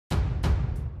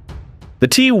The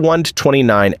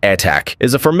T129 ATAK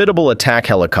is a formidable attack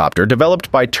helicopter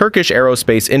developed by Turkish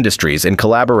Aerospace Industries in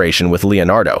collaboration with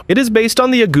Leonardo. It is based on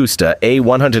the Agusta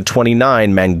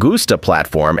A129 Mangusta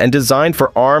platform and designed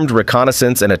for armed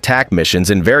reconnaissance and attack missions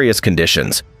in various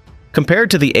conditions.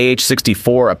 Compared to the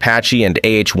AH-64 Apache and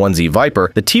AH-1Z Viper,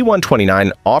 the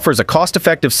T129 offers a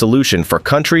cost-effective solution for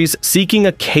countries seeking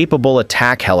a capable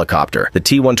attack helicopter. The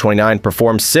T129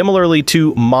 performs similarly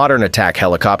to modern attack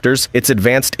helicopters. Its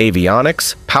advanced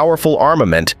avionics, powerful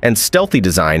armament, and stealthy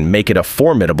design make it a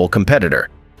formidable competitor.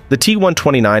 The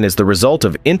T129 is the result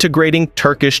of integrating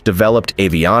Turkish-developed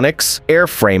avionics,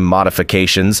 airframe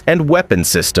modifications, and weapon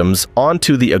systems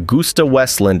onto the Agusta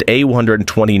Westland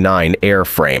A129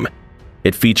 airframe.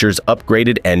 It features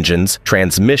upgraded engines,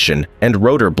 transmission, and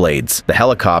rotor blades. The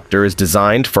helicopter is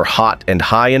designed for hot and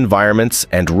high environments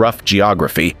and rough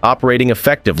geography, operating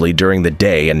effectively during the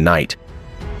day and night.